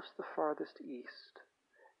 almost the farthest east.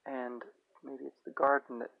 And maybe it's the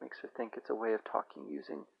garden that makes her think it's a way of talking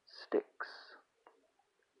using sticks.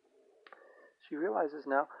 She realizes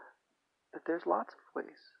now that there's lots of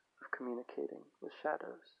ways of communicating with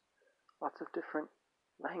shadows, lots of different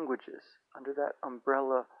languages under that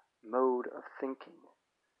umbrella mode of thinking,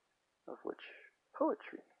 of which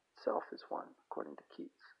poetry itself is one, according to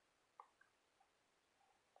Keats.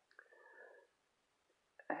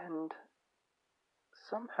 And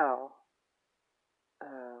somehow,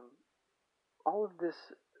 all of this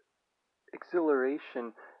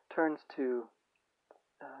exhilaration turns to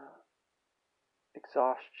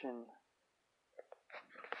exhaustion,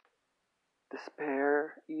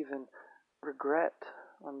 despair, even regret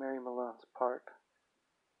on Mary Malone's part,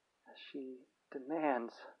 as she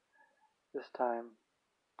demands this time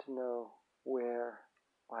to know where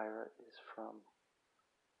Lyra is from.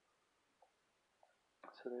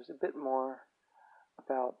 So there's a bit more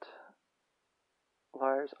about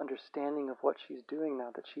Lyra's understanding of what she's doing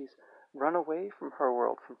now, that she's run away from her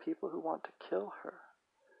world, from people who want to kill her,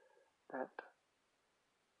 that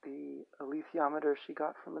the alethiometer she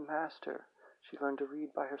got from the master, she learned to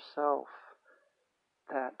read by herself,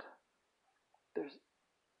 that there's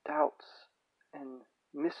doubts and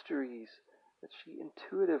mysteries that she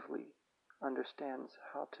intuitively understands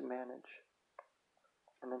how to manage.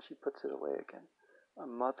 And then she puts it away again. A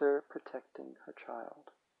mother protecting her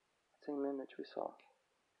child. Same image we saw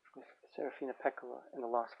with Serafina Pekkala and the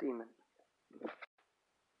lost demon.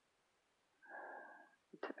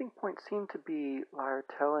 The tipping point seemed to be Lyra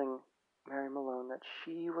telling Mary Malone that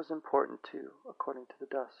she was important too, according to the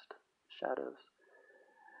dust, shadows,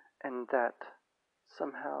 and that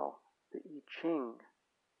somehow the I Ching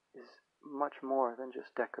is much more than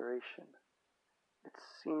just decoration. It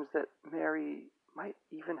seems that Mary might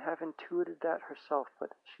even have intuited that herself, but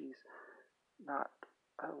she's not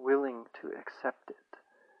willing to accept it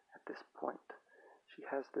at this point. She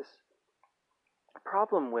has this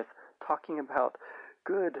problem with talking about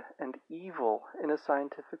good and evil in a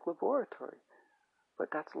scientific laboratory. But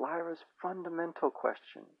that's Lyra's fundamental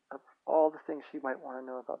question of all the things she might want to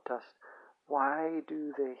know about dust. Why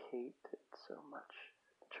do they hate it so much,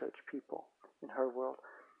 the church people in her world?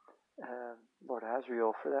 Lord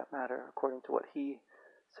Asriel, for that matter, according to what he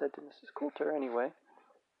said to Mrs. Coulter anyway.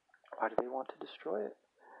 Why do they want to destroy it?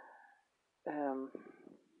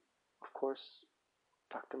 Of course,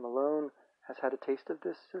 Dr. Malone has had a taste of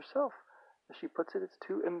this herself. As she puts it, it's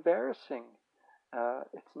too embarrassing.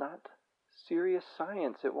 It's not serious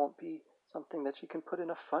science. It won't be something that she can put in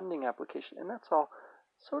a funding application. And that's all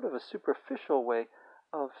sort of a superficial way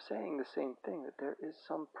of saying the same thing, that there is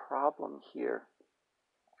some problem here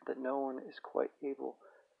that no one is quite able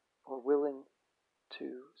or willing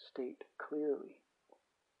to state clearly.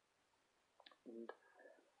 And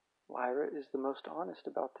Lyra is the most honest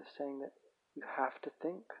about this, saying that you have to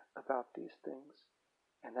think about these things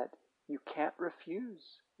and that you can't refuse.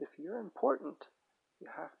 If you're important, you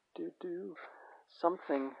have to do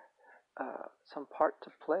something, some part to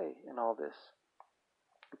play in all this.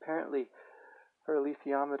 Apparently, her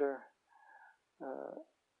alethiometer,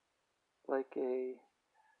 like a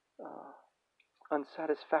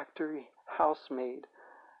unsatisfactory housemaid,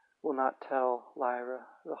 will not tell Lyra,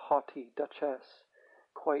 the haughty duchess,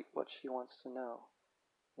 quite what she wants to know.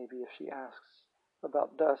 Maybe if she asks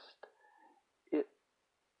about dust,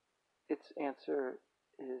 its answer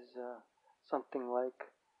is something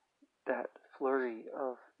like that flurry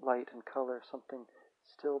of light and color, something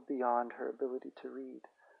still beyond her ability to read,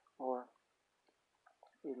 or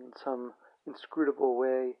in some inscrutable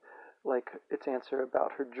way, like its answer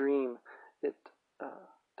about her dream, it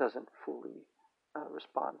doesn't fully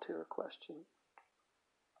respond to her question.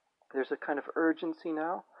 There's a kind of urgency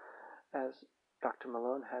now, as Dr.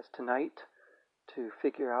 Malone has tonight, to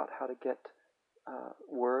figure out how to get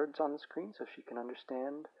words on the screen so she can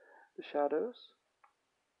understand the shadows.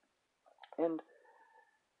 And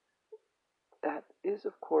that is,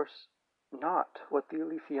 of course, not what the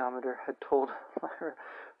alethiometer had told Lyra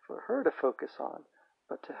for her to focus on,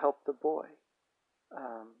 but to help the boy.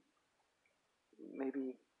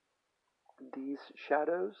 Maybe these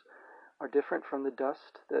shadows are different from the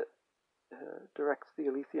dust that directs the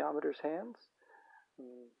alethiometer's hands,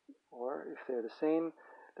 or if they're the same,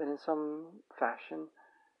 then in some fashion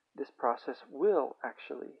this process will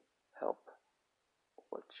actually help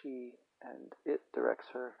what she and it directs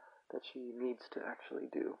her that she needs to actually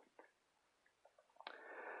do.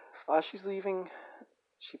 As she's leaving,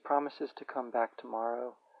 she promises to come back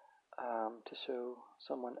tomorrow to show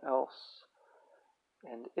someone else.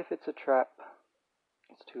 And if it's a trap,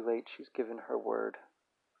 it's too late. She's given her word.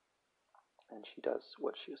 And she does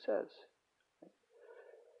what she says.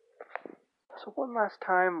 So one last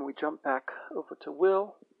time, we jump back over to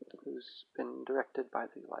Will, who's been directed by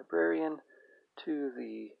the librarian to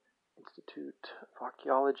the Institute of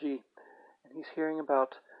Archaeology, and he's hearing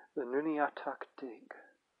about the Nunatak Dig.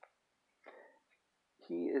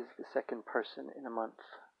 He is the second person in a month,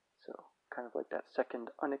 so kind of like that second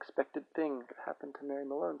unexpected thing that happened to Mary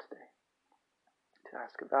Malone today. To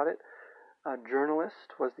ask about it, a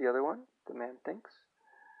journalist was the other one, the man thinks.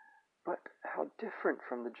 But how different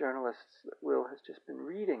from the journalists that Will has just been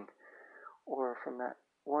reading, or from that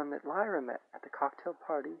one that Lyra met at the cocktail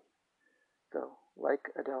party, though, like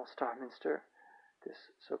Adele Starminster, this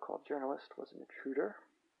so-called journalist was an intruder.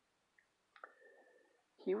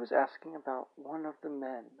 He was asking about one of the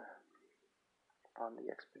men on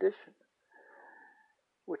the expedition,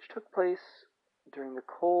 which took place during the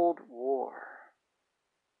Cold War.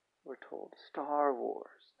 We're told Star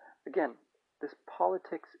Wars. Again, this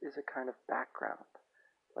politics is a kind of background.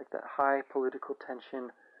 like that high political tension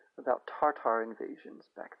about Tartar invasions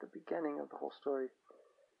back at the beginning of the whole story.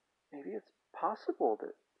 Maybe it's possible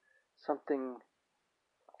that something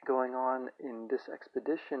going on in this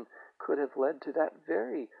expedition could have led to that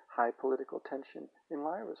very high political tension in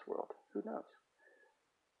Lyra's world. Who knows?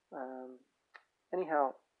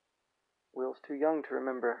 Anyhow, Will's too young to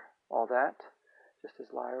remember all that, just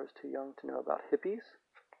as Lyra was too young to know about hippies.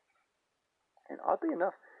 And oddly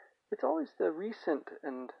enough, it's always the recent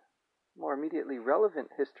and more immediately relevant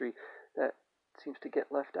history that seems to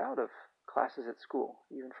get left out of classes at school,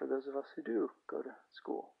 even for those of us who do go to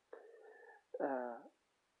school.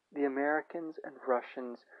 The Americans and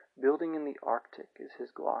Russians building in the Arctic is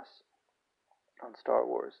his gloss on Star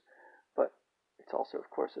Wars, but it's also, of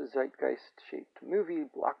course, a zeitgeist-shaped movie,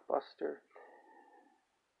 blockbuster.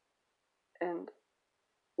 And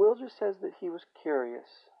Will just says that he was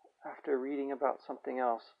curious after reading about something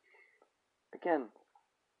else. Again,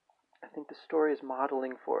 I think the story is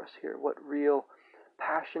modeling for us here what real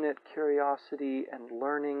passionate curiosity and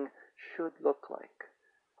learning should look like.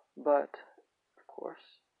 But, of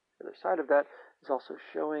course, the other side of that is also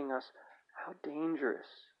showing us how dangerous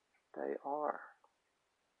they are.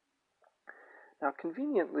 Now,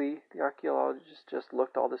 conveniently, the archaeologist just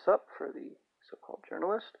looked all this up for the so-called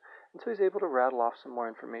journalist, and so he's able to rattle off some more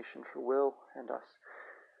information for Will and us.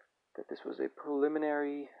 That this was a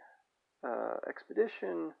preliminary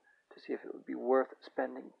expedition to see if it would be worth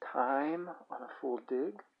spending time on a full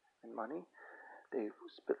dig and money. They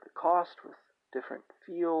split the cost with different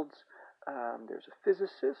fields. There's a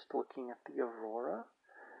physicist looking at the aurora.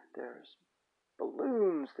 There's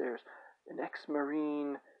balloons. There's an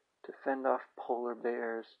ex-marine to fend off polar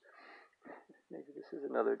bears. Maybe this is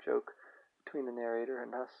another joke between the narrator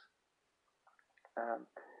and us.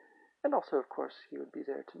 And also, of course, he would be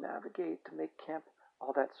there to navigate, to make camp,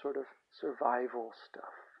 all that sort of survival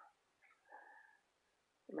stuff.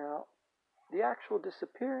 Now, the actual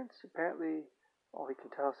disappearance, apparently, all he can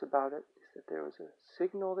tell us about it is that there was a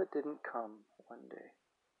signal that didn't come one day.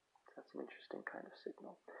 That's an interesting kind of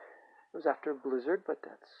signal. It was after a blizzard, but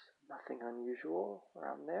that's nothing unusual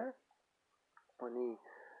around there. When the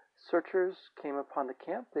searchers came upon the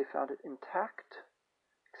camp, they found it intact,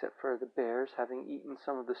 except for the bears having eaten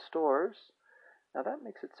some of the stores. Now that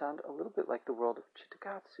makes it sound a little bit like the world of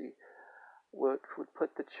Cittàgazze, which would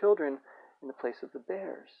put the children in the place of the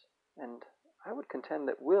bears. And I would contend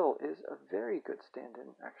that Will is a very good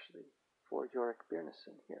stand-in, actually, for Yorick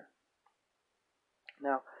Byrnison here.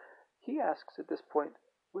 Now, he asks at this point,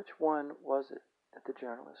 which one was it that the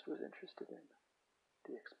journalist was interested in?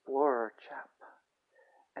 The explorer chap.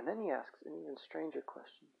 And then he asks an even stranger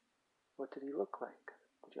question. What did he look like,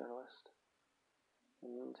 the journalist?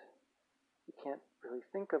 And you can't really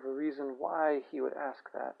think of a reason why he would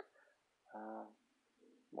ask that.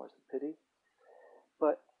 More's the pity.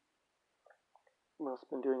 But Will's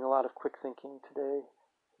been doing a lot of quick thinking today.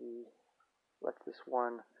 He lets this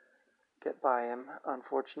one get by him,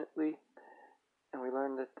 unfortunately. And we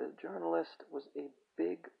learned that the journalist was a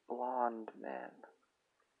big blonde man.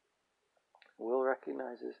 Will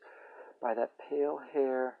recognizes by that pale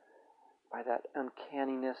hair, by that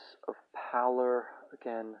uncanniness of pallor,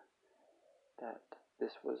 again, that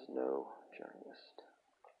this was no journalist.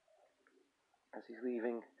 As he's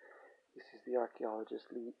leaving, he sees the archaeologist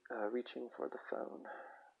reaching for the phone,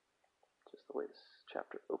 just the way this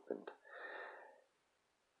chapter opened.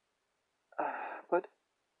 But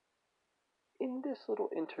in this little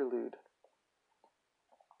interlude,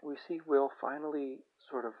 we see Will finally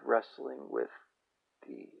sort of wrestling with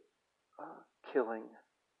the killing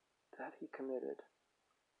that he committed.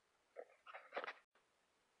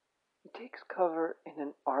 He takes cover in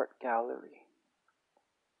an art gallery,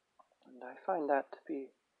 and I find that to be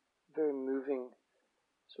a very moving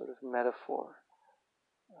sort of metaphor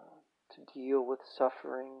to deal with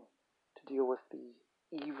suffering, to deal with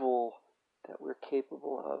the evil that we're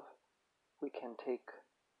capable of. We can take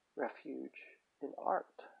refuge in art,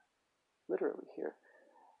 literally here.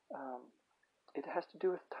 It has to do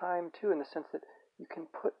with time, too, in the sense that you can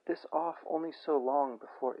put this off only so long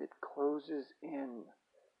before it closes in.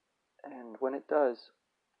 And when it does,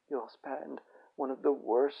 you'll spend one of the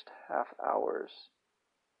worst half hours,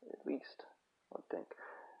 at least, I would think,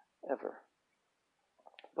 ever.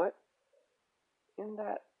 But in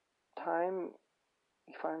that time,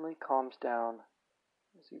 he finally calms down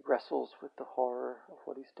as he wrestles with the horror of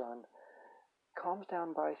what he's done. He calms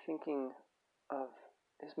down by thinking of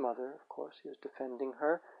his mother, of course. He was defending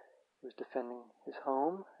her. He was defending his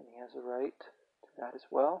home, and he has a right to that as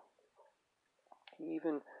well. He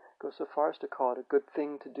even goes so far as to call it a good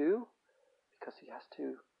thing to do, because he has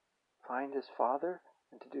to find his father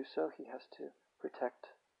And to do so, he has to protect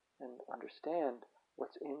and understand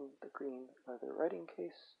what's in the green leather writing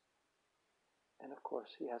case. And of course,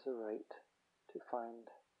 he has a right to find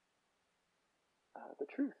the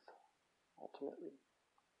truth, ultimately.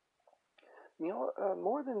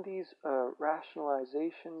 More than these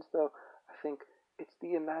rationalizations, though, I think it's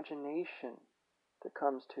the imagination that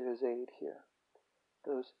comes to his aid here.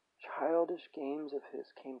 Those childish games of his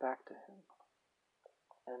came back to him.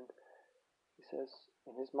 And he says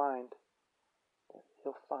in his mind that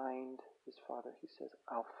he'll find his father. He says,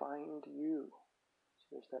 I'll find you. So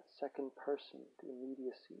there's that second person, the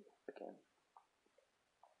immediacy again.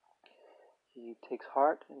 He takes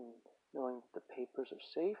heart in knowing that the papers are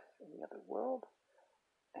safe in the other world,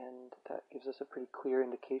 and that gives us a pretty clear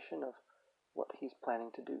indication of what he's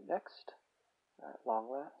planning to do next, at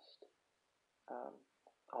long last.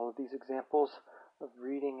 All of these examples of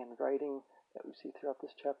reading and writing that we see throughout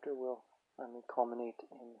this chapter will finally culminate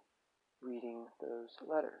in reading those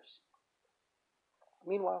letters.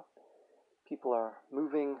 Meanwhile, people are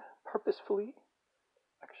moving purposefully.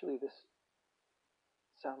 Actually, this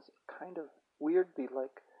sounds kind of weirdly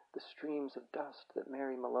like the streams of dust that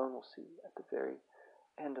Mary Malone will see at the very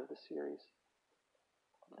end of the series,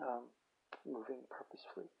 moving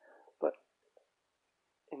purposefully. But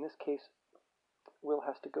in this case, Will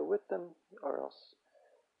has to go with them, or else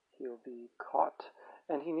he'll be caught.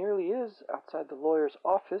 And he nearly is outside the lawyer's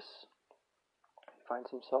office. He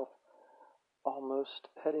finds himself almost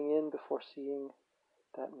heading in before seeing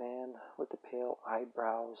that man with the pale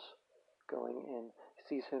eyebrows going in.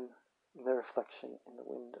 He sees him in the reflection in the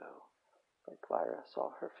window, like Lyra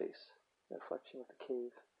saw her face, the reflection of the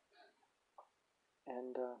cave.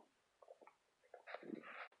 And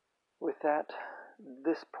with that,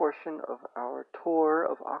 this portion of our tour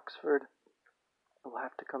of Oxford will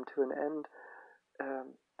have to come to an end.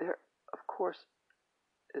 There, of course,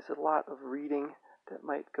 is a lot of reading that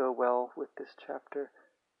might go well with this chapter,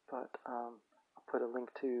 but I'll put a link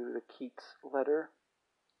to the Keats letter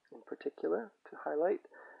in particular to highlight.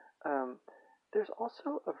 There's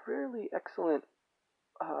also a really excellent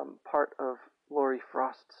part of Laurie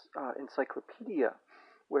Frost's encyclopedia,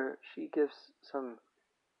 where she gives some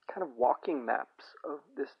kind of walking maps of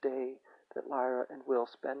this day that Lyra and Will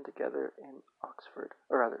spend together in Oxford,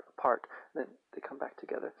 or rather apart, then they come back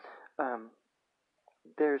together.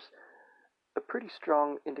 There's a pretty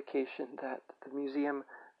strong indication that the museum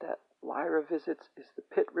that Lyra visits is the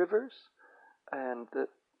Pitt Rivers, and that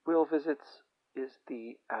Will visits is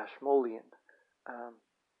the Ashmolean.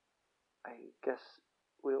 I guess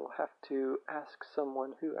we'll have to ask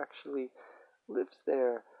someone who actually lives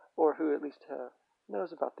there, or who at least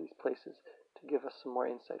knows about these places, to give us some more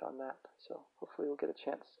insight on that. So hopefully we'll get a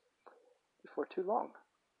chance before too long.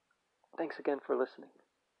 Thanks again for listening.